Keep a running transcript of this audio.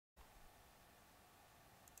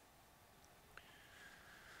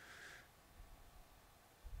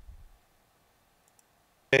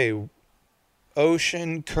Okay,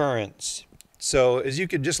 ocean currents. So as you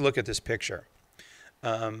could just look at this picture,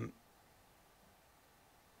 um,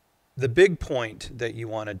 the big point that you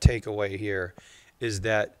want to take away here is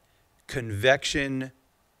that convection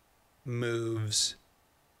moves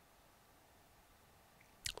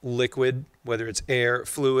liquid, whether it's air,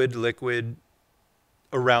 fluid, liquid,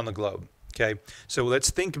 around the globe. Okay, so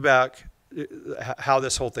let's think about how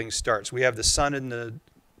this whole thing starts. We have the sun in the,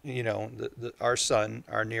 our sun,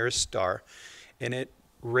 our nearest star, and it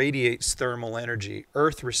radiates thermal energy.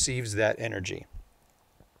 Earth receives that energy.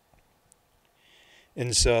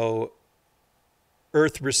 And so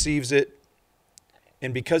Earth receives it,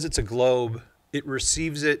 and because it's a globe, it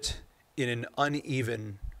receives it in an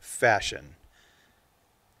uneven fashion.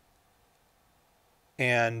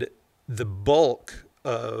 And the bulk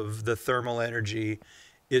of the thermal energy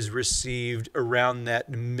is received around that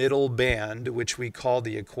middle band, which we call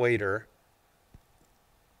the equator.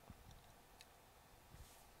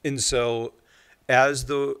 And so as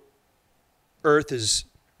the Earth is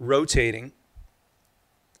rotating,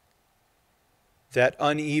 that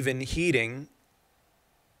uneven heating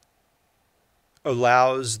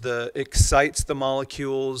excites the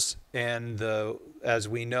molecules, and as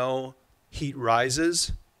we know, heat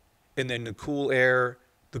rises, and then the cooler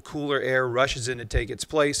air rushes in to take its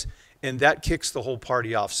place, and that kicks the whole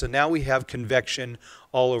party off. So now we have convection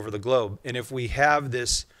all over the globe. And if we have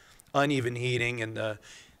this uneven heating and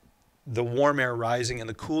the warm air rising and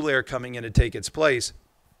the cool air coming in to take its place,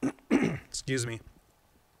 excuse me,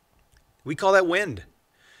 we call that wind.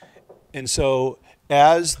 And so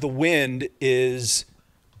as the wind is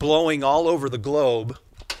blowing all over the globe,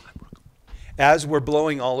 as we're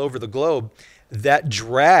blowing all over the globe, that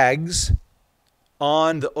drags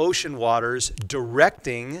on the ocean waters,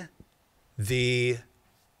 directing the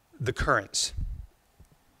currents.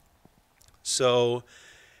 So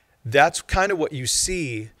that's kind of what you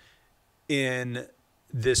see in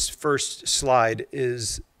this first slide,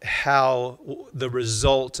 is how the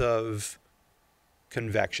result of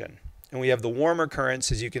convection. And we have the warmer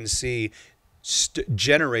currents, as you can see,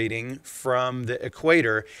 generating from the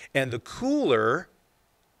equator, and the cooler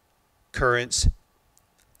currents,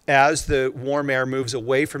 as the warm air moves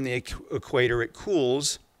away from the equator, it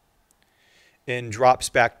cools and drops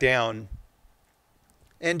back down,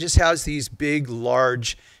 and just has these big,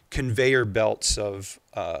 large conveyor belts of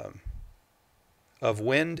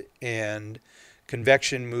wind and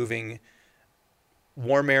convection moving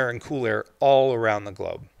warm air and cool air all around the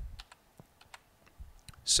globe.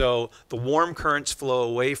 So the warm currents flow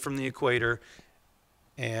away from the equator,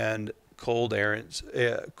 and cold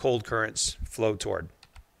currents flow toward.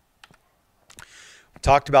 We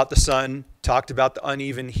talked about the sun, talked about the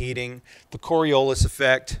uneven heating, the Coriolis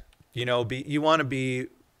effect. You want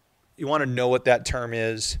to know what that term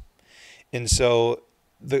is. And so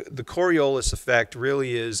the Coriolis effect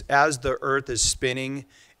really is, as the Earth is spinning,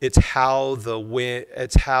 it's how the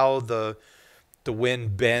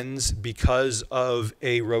wind bends because of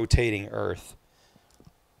a rotating Earth.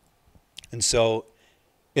 And so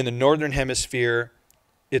in the northern hemisphere,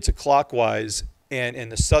 it's a clockwise, and in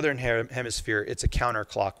the southern hemisphere, it's a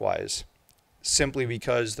counterclockwise, simply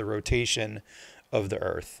because the rotation of the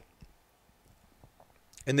Earth.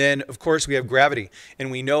 And then, of course, we have gravity, and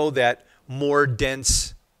we know that more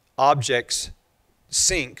dense objects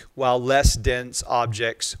sink while less dense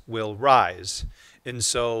objects will rise. And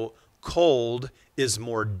so cold is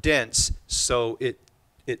more dense, so it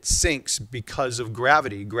sinks because of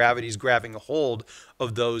gravity. Gravity is grabbing a hold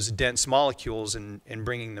of those dense molecules and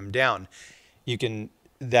bringing them down.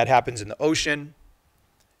 That happens in the ocean,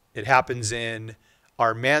 it happens in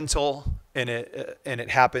our mantle, and it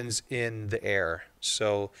happens in the air.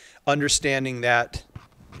 So understanding that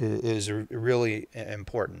is really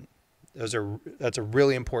important. That's a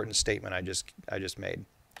really important statement I just made.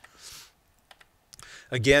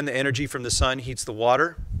 Again, the energy from the sun heats the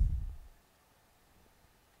water.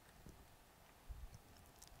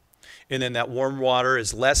 And then that warm water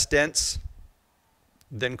is less dense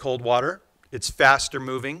than cold water. It's faster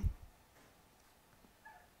moving.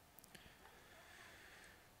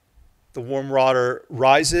 The warm water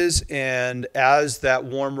rises, and as that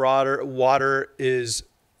warm water is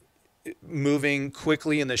moving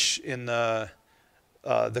quickly in the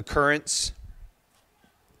currents,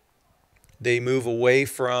 they move away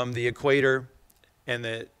from the equator, and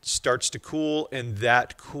it starts to cool, and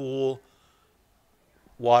that cool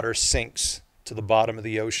water sinks to the bottom of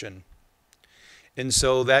the ocean. And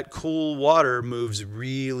so that cool water moves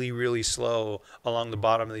really, really slow along the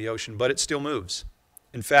bottom of the ocean, but it still moves.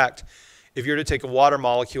 In fact, if you were to take a water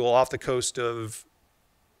molecule off the coast of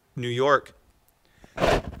New York,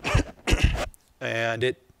 And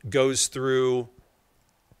it goes through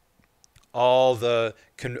all the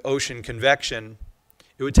ocean convection.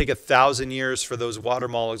 It would take 1,000 years for those water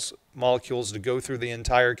molecules to go through the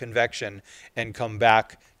entire convection and come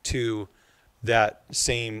back to that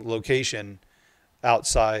same location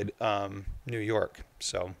outside New York.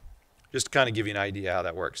 So just to kind of give you an idea how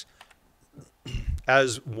that works.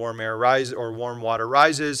 As warm air rises or warm water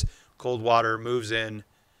rises, cold water moves in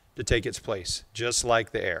to take its place, just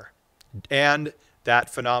like the air. And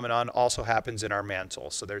that phenomenon also happens in our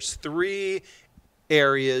mantle. So there's 3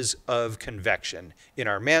 areas of convection: in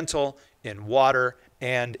our mantle, in water,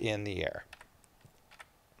 and in the air.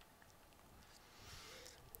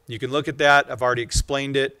 You can look at that. I've already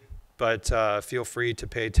explained it, but feel free to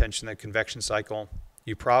pay attention to the convection cycle.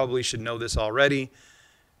 You probably should know this already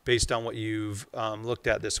based on what you've looked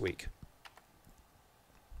at this week.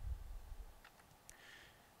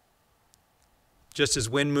 Just as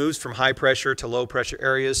wind moves from high pressure to low pressure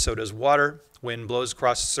areas, so does water. Wind blows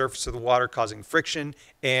across the surface of the water, causing friction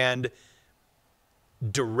and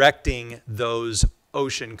directing those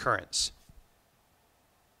ocean currents.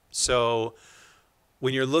 So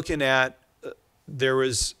when you're looking at, there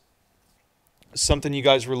was something you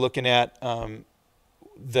guys were looking at,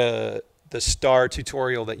 the STAR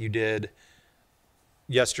tutorial that you did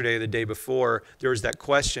yesterday or the day before. There was that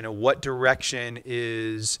question of what direction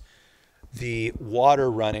is the water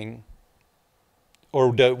running, or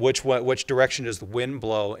which direction does the wind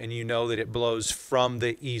blow? And you know that it blows from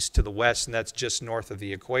the east to the west, and that's just north of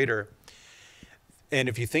the equator. And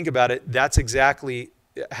if you think about it, that's exactly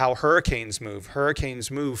how hurricanes move. Hurricanes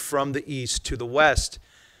move from the east to the west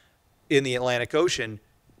in the Atlantic Ocean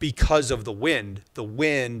because of the wind. The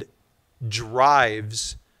wind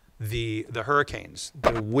drives the hurricanes.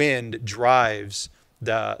 The wind drives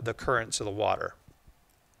the currents of the water.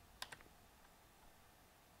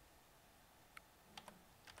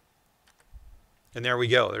 And there we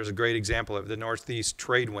go. There's a great example of the northeast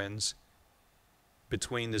trade winds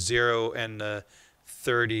between the 0 and the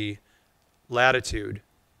 30 latitude.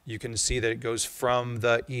 You can see that it goes from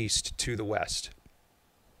the east to the west.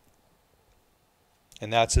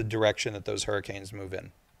 And that's the direction that those hurricanes move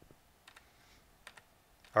in.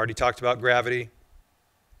 Already talked about gravity.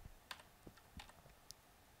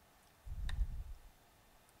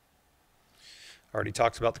 Already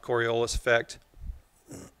talked about the Coriolis effect.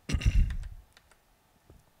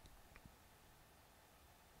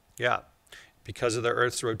 Yeah, because of the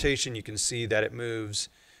Earth's rotation, you can see that it moves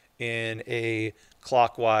in a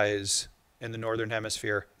clockwise in the northern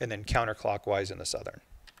hemisphere and then counterclockwise in the southern.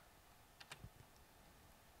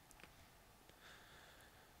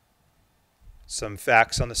 Some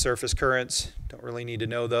facts on the surface currents. Don't really need to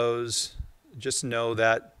know those. Just know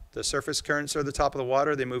that the surface currents are at the top of the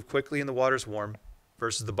water. They move quickly and the water's warm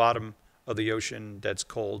versus the bottom of the ocean that's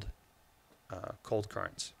cold, cold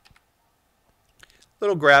currents.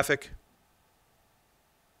 Little graphic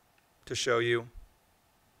to show you.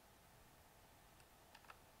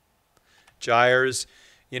 Gyres,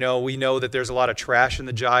 you know, we know that there's a lot of trash in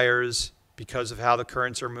the gyres because of how the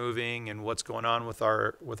currents are moving and what's going on with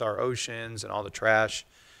our oceans and all the trash.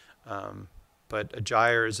 But a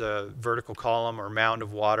gyre is a vertical column or mound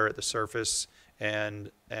of water at the surface and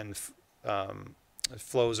it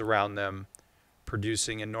flows around them,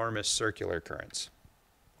 producing enormous circular currents.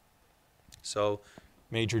 So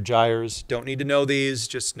major gyres, don't need to know these,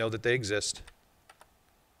 just know that they exist.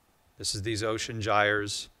 This is these ocean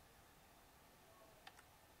gyres,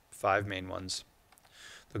 5 main ones.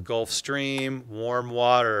 The Gulf Stream, warm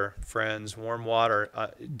water, friends, warm water.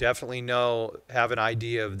 Definitely have an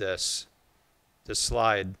idea of this. This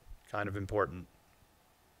slide, kind of important.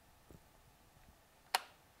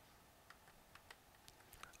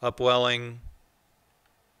 Upwelling,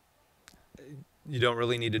 you don't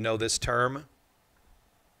really need to know this term.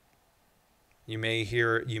 You may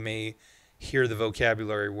hear the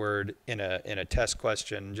vocabulary word in a test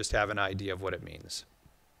question, just have an idea of what it means.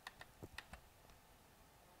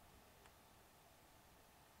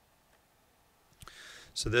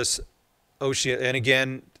 So this ocean, and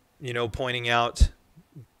again, you know, pointing out,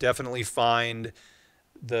 definitely find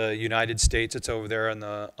the United States. It's over there on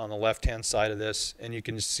the left-hand side of this, and you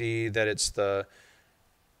can see that it's the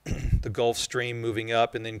Gulf Stream moving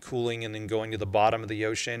up and then cooling and then going to the bottom of the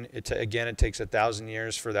ocean. Again, it takes 1,000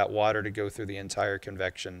 years for that water to go through the entire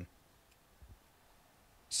convection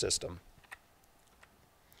system.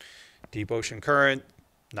 Deep ocean current,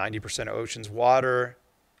 90% of ocean's water.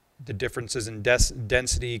 The differences in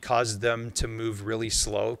density cause them to move really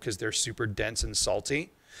slow because they're super dense and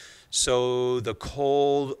salty. So the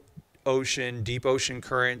cold ocean, deep ocean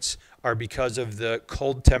currents are because of the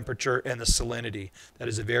cold temperature and the salinity. That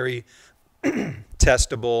is a very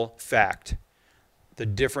testable fact. The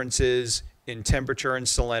differences in temperature and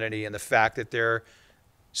salinity and the fact that they're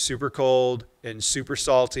super cold and super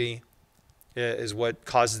salty is what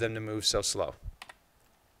causes them to move so slow.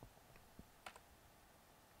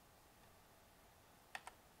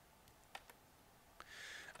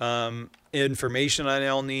 Information on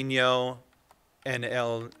El Nino and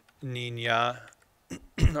El Niña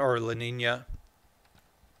or La Niña.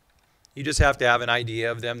 You just have to have an idea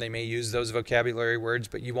of them. They may use those vocabulary words,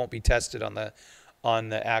 but you won't be tested on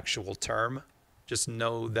the actual term. Just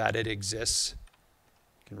know that it exists.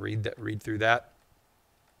 You can read through that.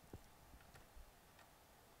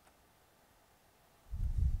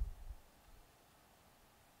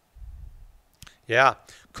 Yeah,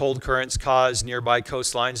 cold currents cause nearby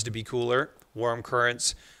coastlines to be cooler. Warm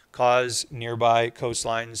currents cause nearby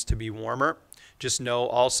coastlines to be warmer. Just know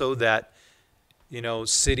also that, you know,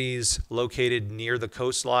 cities located near the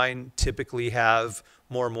coastline typically have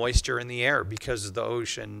more moisture in the air because of the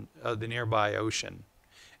ocean, the nearby ocean.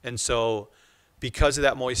 And so because of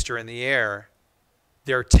that moisture in the air,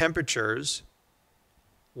 their temperatures,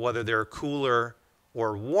 whether they're cooler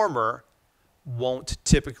or warmer, won't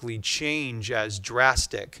typically change as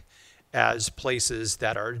drastic as places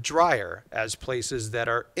that are drier, as places that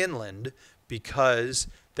are inland, because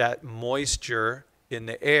that moisture in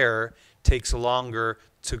the air takes longer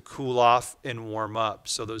to cool off and warm up.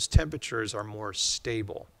 So those temperatures are more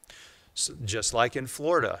stable. So just like in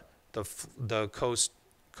Florida, the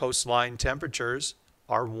coastline temperatures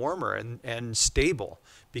are warmer and stable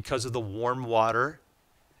because of the warm water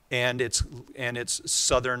and its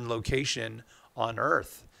southern location on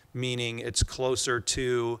Earth, meaning it's closer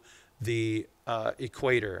to the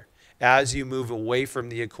equator. As you move away from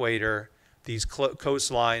the equator, these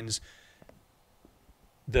coastlines,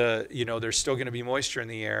 there's still going to be moisture in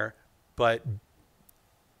the air, but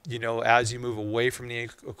as you move away from the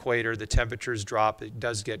equator, the temperatures drop. It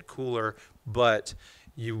does get cooler, but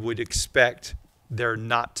you would expect there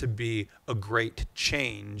not to be a great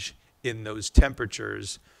change in those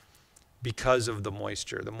temperatures because of the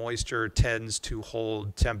moisture. The moisture tends to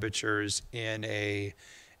hold temperatures in a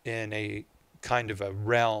kind of a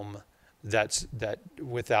realm that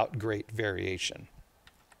without great variation.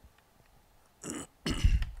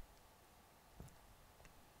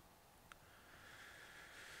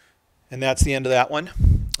 And that's the end of that one.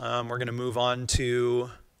 We're going to move on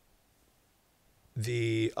to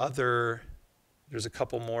the other. There's a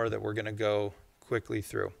couple more that we're going to go quickly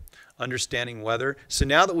through. Understanding weather. So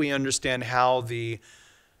now that we understand how these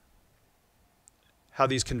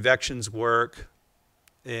convections work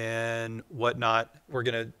and whatnot, we're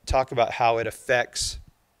going to talk about how it affects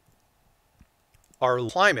our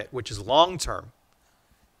climate, which is long term.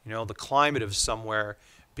 The climate of somewhere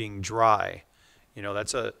being dry.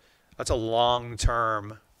 That's a long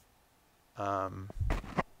term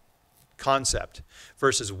concept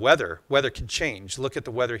versus weather. Weather can change. Look at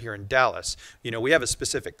the weather here in Dallas. We have a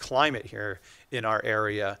specific climate here in our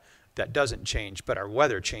area that doesn't change, but our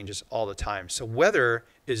weather changes all the time. So weather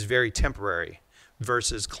is very temporary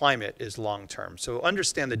versus climate is long term. So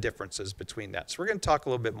understand the differences between that. So we're going to talk a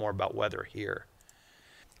little bit more about weather here.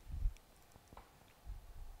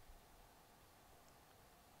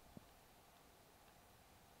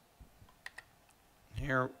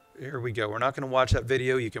 Here we go. We're not going to watch that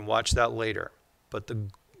video. You can watch that later. But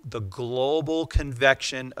the global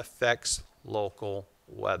convection affects local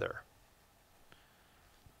weather.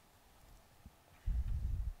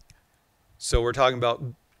 So we're talking about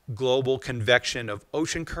global convection of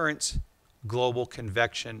ocean currents, global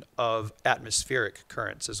convection of atmospheric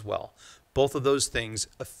currents as well. Both of those things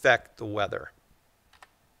affect the weather.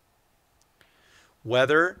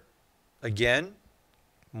 Weather, again,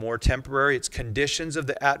 more temporary. It's conditions of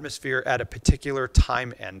the atmosphere at a particular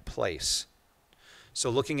time and place. So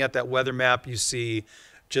looking at that weather map, you see,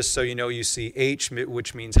 just so you know, you see H,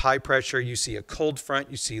 which means high pressure. You see a cold front.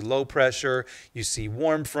 You see low pressure. You see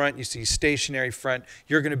warm front. You see stationary front.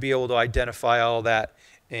 You're going to be able to identify all that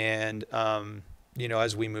and,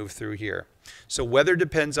 as we move through here. So weather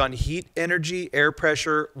depends on heat, energy, air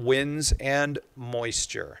pressure, winds, and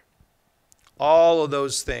moisture. All of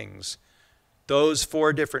those things. Those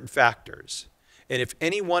 4 different factors. And if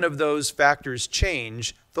any one of those factors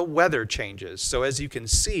change, the weather changes. So as you can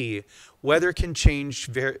see, weather can change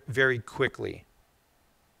very, very quickly.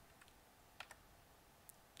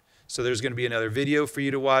 So there's going to be another video for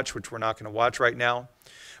you to watch, which we're not going to watch right now.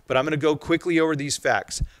 But I'm going to go quickly over these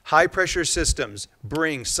facts. High pressure systems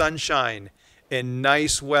bring sunshine and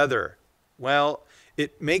nice weather. Well,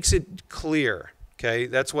 it makes it clear. Okay,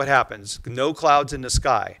 that's what happens. No clouds in the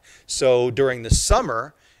sky. So during the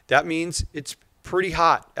summer, that means it's pretty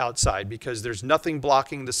hot outside because there's nothing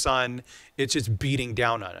blocking the sun. It's just beating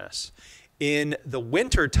down on us. In the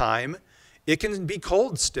winter time, it can be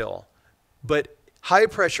cold still. But high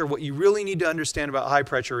pressure, what you really need to understand about high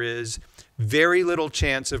pressure is very little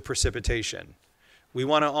chance of precipitation. We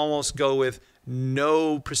want to almost go with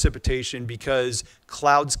no precipitation because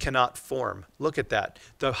clouds cannot form. Look at that.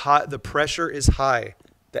 The pressure is high.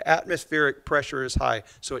 The atmospheric pressure is high,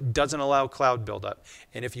 so it doesn't allow cloud buildup.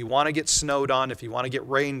 And if you want to get snowed on, if you want to get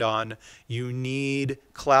rained on, you need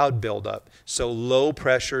cloud buildup. So low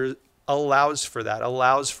pressure allows for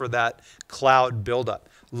that cloud buildup.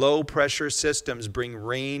 Low pressure systems bring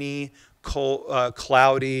rainy, cold,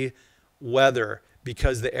 cloudy weather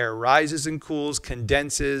because the air rises and cools,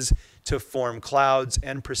 condenses to form clouds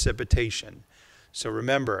and precipitation. So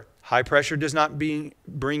remember, high pressure does not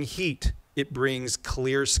bring heat. It brings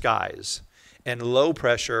clear skies. And low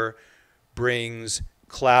pressure brings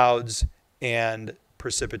clouds and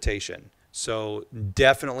precipitation. So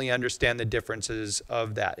definitely understand the differences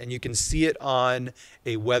of that. And you can see it on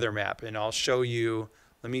a weather map. And I'll show you,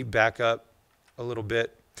 let me back up a little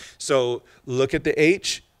bit. So look at the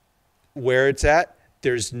H, where it's at.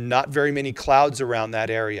 There's not very many clouds around that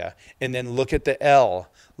area. And then look at the L.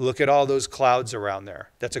 Look at all those clouds around there.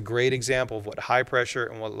 That's a great example of what high pressure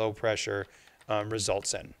and what low pressure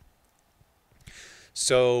results in.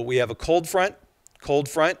 So we have a cold front. Cold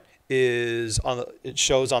front is it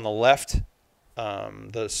shows on the left,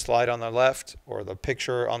 the slide on the left or the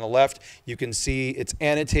picture on the left. You can see it's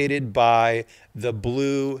annotated by the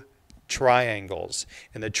blue triangles.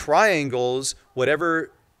 And the triangles, whatever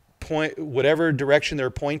direction they're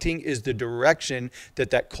pointing is the direction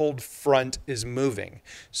that cold front is moving.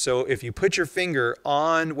 So if you put your finger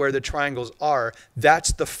on where the triangles are,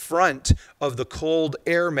 that's the front of the cold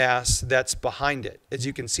air mass that's behind it. As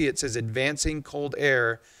you can see, it says advancing cold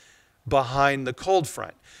air behind the cold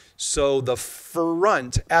front. So the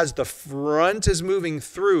front, as the front is moving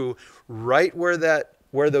through, right where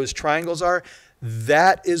those triangles are,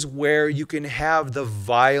 that is where you can have the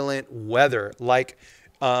violent weather, like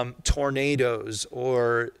tornadoes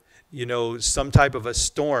or, some type of a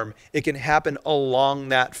storm. It can happen along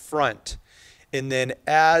that front. And then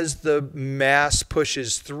as the mass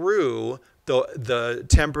pushes through,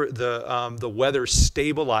 the weather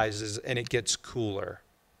stabilizes and it gets cooler.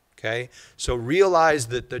 Okay? So realize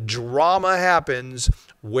that the drama happens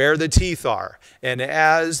where the teeth are. And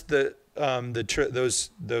as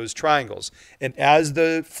those triangles, and as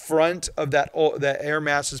the front of that air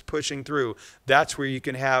mass is pushing through, that's where you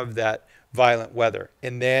can have that violent weather.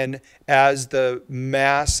 And then as the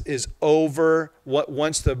mass is over,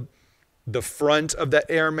 once the front of that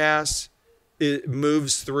air mass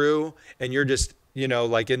moves through, and you're just,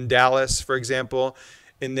 like in Dallas, for example,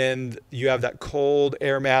 and then you have that cold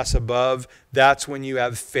air mass above, that's when you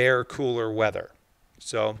have fair, cooler weather.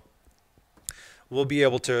 So we'll be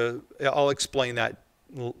able to, I'll explain that,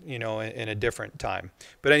 in a different time.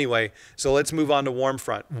 But anyway, so let's move on to warm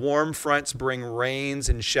front. Warm fronts bring rains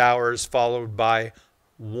and showers followed by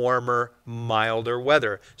warmer, milder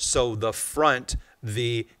weather. So the front,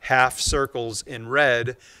 the half circles in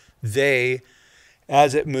red,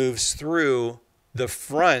 as it moves through, the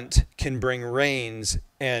front can bring rains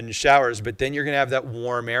and showers, but then you're going to have that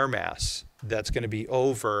warm air mass that's going to be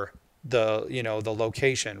over the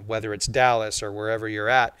location, whether it's Dallas or wherever you're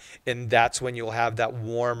at, and that's when you'll have that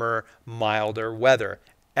warmer, milder weather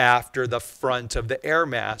after the front of the air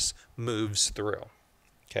mass moves through.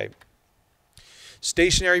 Okay.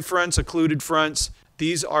 Stationary fronts, occluded fronts,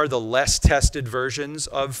 these are the less tested versions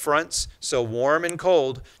of fronts. So warm and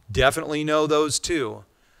cold, definitely know those two.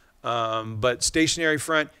 But stationary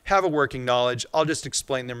front, have a working knowledge. I'll just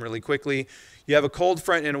explain them really quickly. You have a cold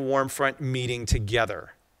front and a warm front meeting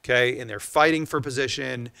together. Okay, and they're fighting for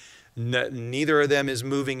position. Neither of them is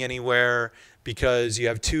moving anywhere because you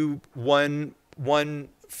have one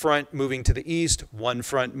front moving to the east, one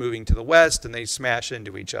front moving to the west, and they smash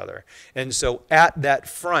into each other. And so at that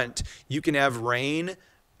front, you can have rain,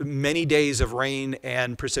 many days of rain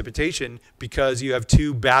and precipitation because you have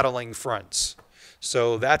two battling fronts.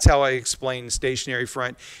 So that's how I explain stationary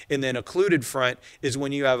front. And then occluded front is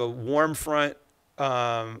when you have a warm front,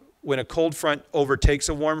 when a cold front overtakes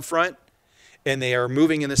a warm front and they are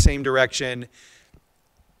moving in the same direction,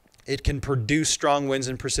 it can produce strong winds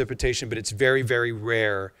and precipitation, but it's very, very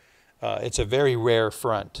rare. It's a very rare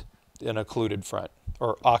front, an occluded front,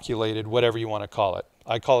 or oculated, whatever you want to call it.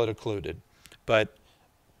 I call it occluded. But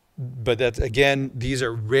that's, again, these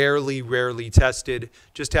are rarely tested.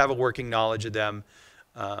 Just have a working knowledge of them.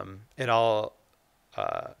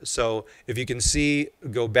 So if you can see,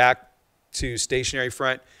 go back to stationary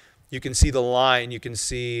front, you can see the line, you can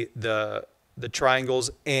see the triangles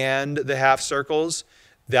and the half circles.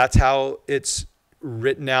 That's how it's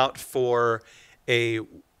written out for a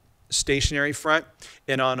stationary front.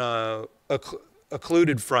 And on a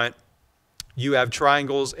occluded front, you have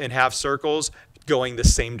triangles and half circles going the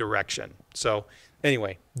same direction. So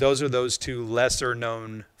anyway, those are those two lesser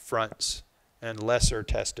known fronts and lesser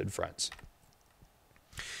tested fronts.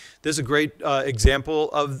 This is a great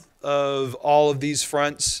example of all of these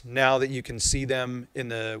fronts now that you can see them in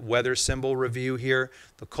the weather symbol review here.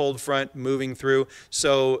 The cold front moving through.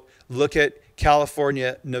 So look at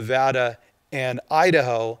California, Nevada, and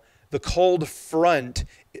Idaho. The cold front,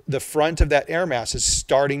 the front of that air mass is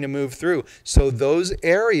starting to move through. So those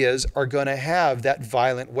areas are going to have that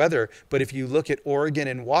violent weather. But if you look at Oregon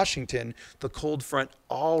and Washington, the cold front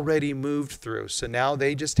already moved through. So now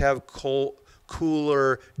they just have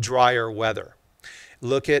cooler, drier weather.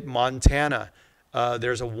 Look at Montana.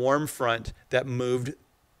 There's a warm front that moved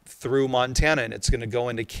through Montana, and it's going to go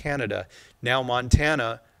into Canada. Now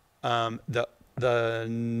Montana, the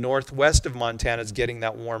northwest of Montana is getting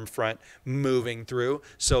that warm front moving through.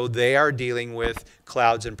 So they are dealing with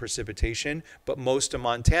clouds and precipitation, but most of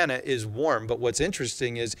Montana is warm. But what's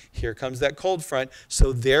interesting is here comes that cold front.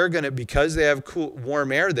 So they're going to, because they have cool,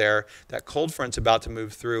 warm air there, that cold front's about to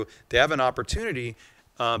move through. They have an opportunity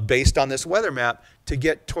based on this weather map to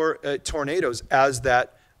get tornadoes as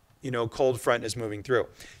that cold front is moving through.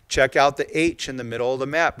 Check out the H in the middle of the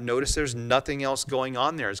map. Notice there's nothing else going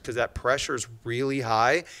on there. It's because that pressure is really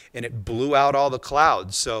high and it blew out all the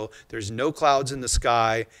clouds. So there's no clouds in the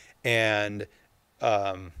sky, and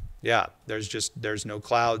yeah, there's no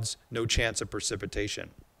clouds, no chance of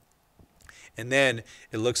precipitation. And then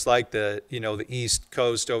it looks like the East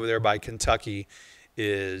Coast over there by Kentucky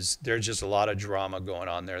there's just a lot of drama going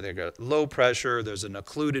on there. They got low pressure. There's an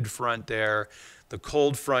occluded front there. The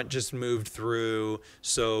cold front just moved through.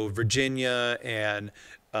 So Virginia and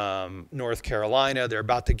North Carolina, they're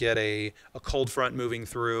about to get a cold front moving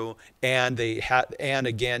through, and and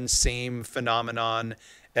again, same phenomenon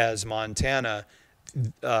as Montana.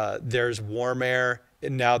 There's warm air,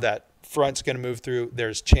 and now that front's going to move through.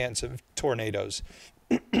 There's chance of tornadoes.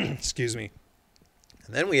 Excuse me.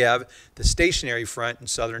 And then we have the stationary front in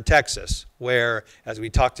southern Texas, where, as we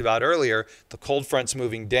talked about earlier, the cold front's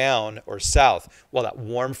moving down or south, while that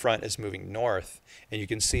warm front is moving north. And you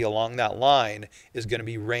can see along that line is going to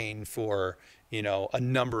be rain for, a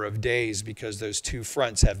number of days, because those two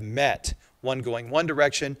fronts have met, one going one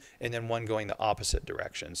direction and then one going the opposite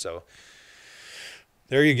direction. So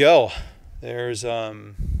there you go. There's a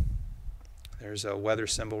weather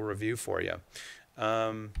symbol review for you.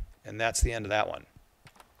 And that's the end of that one.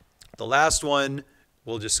 The last one,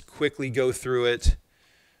 we'll just quickly go through it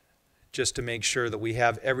just to make sure that we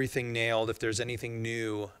have everything nailed. If there's anything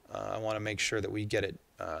new, I want to make sure that we get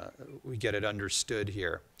it understood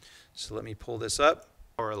here. So let me pull this up.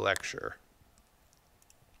 Our lecture.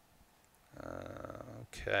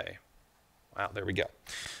 Okay. Wow, there we go.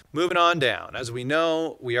 Moving on down. As we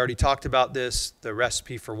know, we already talked about this, the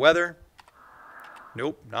recipe for weather.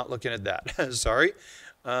 Nope, not looking at that. Sorry.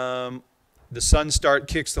 The sun start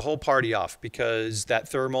kicks the whole party off, because that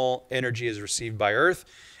thermal energy is received by Earth,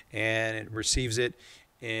 and it receives it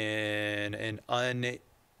in an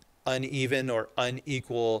uneven or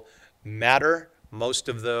unequal matter. Most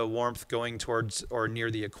of the warmth going towards or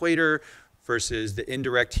near the equator versus the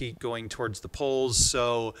indirect heat going towards the poles.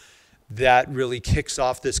 So that really kicks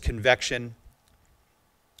off this convection,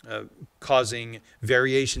 causing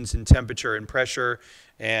variations in temperature and pressure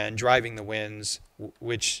and driving the winds,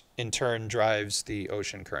 which in turn drives the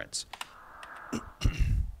ocean currents.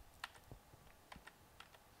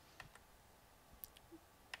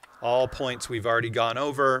 All points we've already gone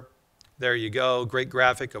over. There you go. Great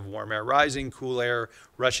graphic of warm air rising, cool air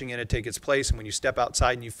rushing in to take its place. And when you step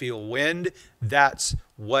outside and you feel wind, that's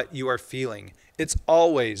what you are feeling. It's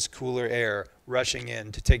always cooler air rushing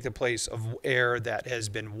in to take the place of air that has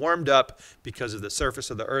been warmed up because of the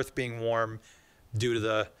surface of the earth being warm due to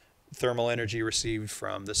the thermal energy received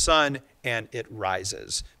from the sun, and it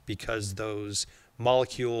rises because those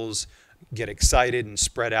molecules get excited and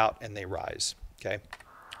spread out and they rise. Okay.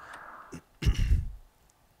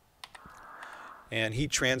 And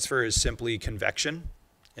heat transfer is simply convection.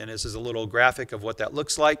 And this is a little graphic of what that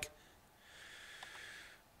looks like.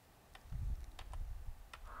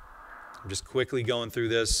 I'm just quickly going through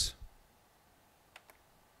this.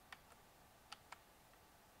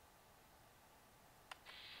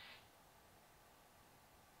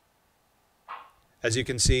 As you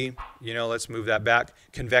can see, let's move that back.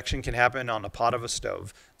 Convection can happen on the pot of a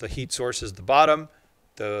stove. The heat source is the bottom.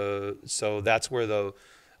 So that's where the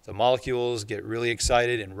molecules get really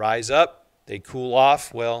excited and rise up. They cool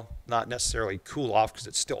off. Well, not necessarily cool off because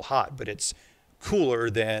it's still hot, but it's cooler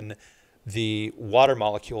than the water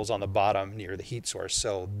molecules on the bottom near the heat source.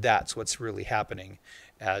 So that's what's really happening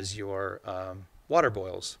as your water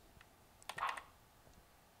boils.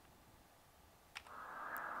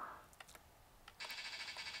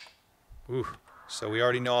 Ooh, so we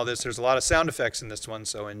already know all this. There's a lot of sound effects in this one,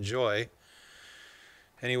 so enjoy.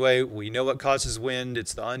 Anyway, we know what causes wind.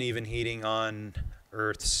 It's the uneven heating on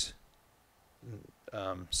Earth's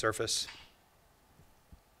surface.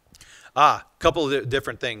 A couple of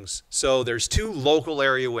different things. So there's two local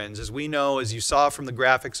area winds. As we know, as you saw from the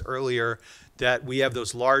graphics earlier, that we have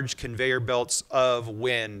those large conveyor belts of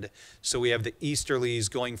wind. So we have the easterlies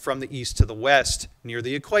going from the east to the west near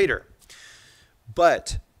the equator.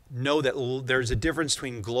 But know that there's a difference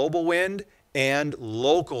between global wind and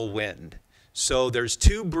local wind. So there's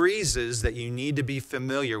two breezes that you need to be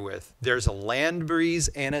familiar with. There's a land breeze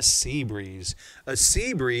and a sea breeze. A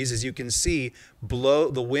sea breeze, as you can see,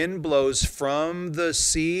 the wind blows from the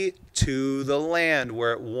sea to the land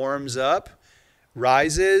where it warms up,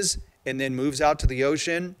 rises, and then moves out to the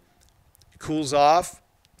ocean, cools off,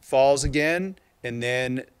 falls again, and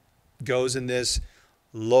then goes in this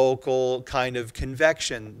local kind of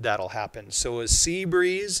convection that'll happen. So a sea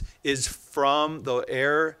breeze is from the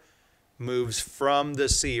air moves from the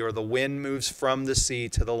sea, or the wind moves from the sea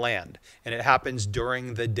to the land, and it happens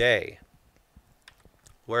during the day.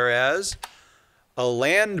 Whereas a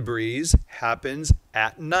land breeze happens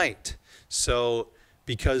at night. So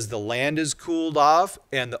because the land is cooled off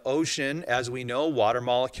and the ocean, as we know, water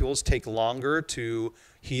molecules take longer to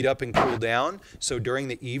heat up and cool down. So during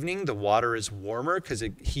the evening, the water is warmer because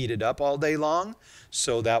it heated up all day long,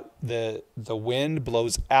 so that the wind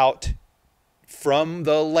blows out from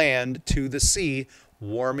the land to the sea,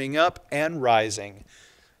 warming up and rising.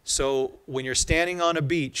 So when you're standing on a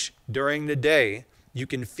beach during the day, you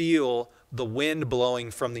can feel the wind blowing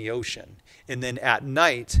from the ocean. And then at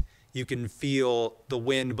night, you can feel the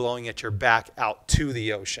wind blowing at your back out to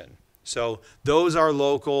the ocean. So those are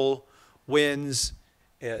local winds,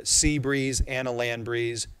 sea breeze and a land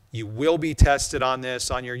breeze. You will be tested on this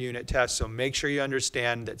on your unit test, so make sure you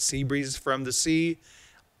understand that sea breeze is from the sea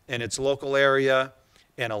in its local area,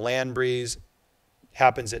 and a land breeze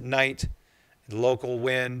happens at night, local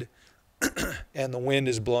wind, and the wind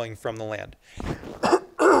is blowing from the land.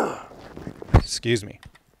 Excuse me.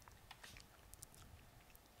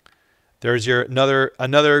 There's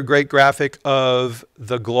another great graphic of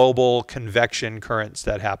the global convection currents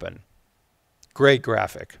that happen. Great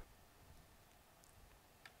graphic.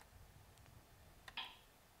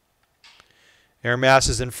 Air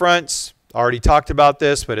masses and fronts. Already talked about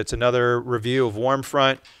this, but it's another review of warm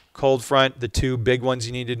front, cold front, the two big ones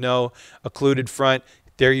you need to know. Occluded front,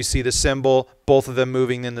 there you see the symbol, both of them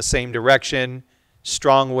moving in the same direction.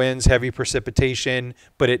 Strong winds, heavy precipitation,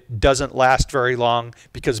 but it doesn't last very long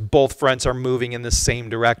because both fronts are moving in the same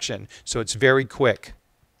direction. So it's very quick.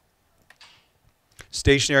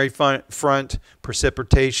 Stationary front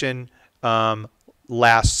precipitation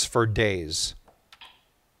lasts for days.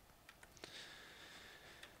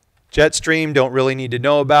 Jet stream, don't really need to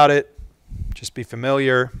know about it. Just be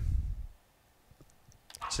familiar.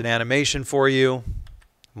 It's an animation for you.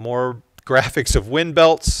 More graphics of wind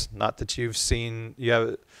belts. Not that you've seen,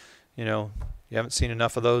 you haven't seen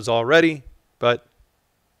enough of those already, but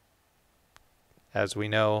as we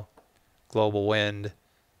know, global wind,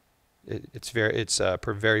 it's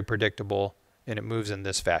very predictable, and it moves in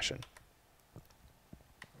this fashion.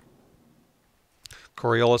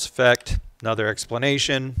 Coriolis effect, another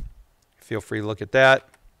explanation. Feel free to look at that.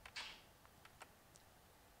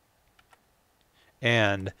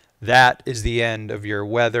 And that is the end of your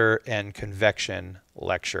weather and convection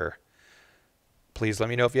lecture. Please let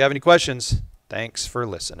me know if you have any questions. Thanks for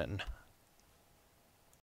listening.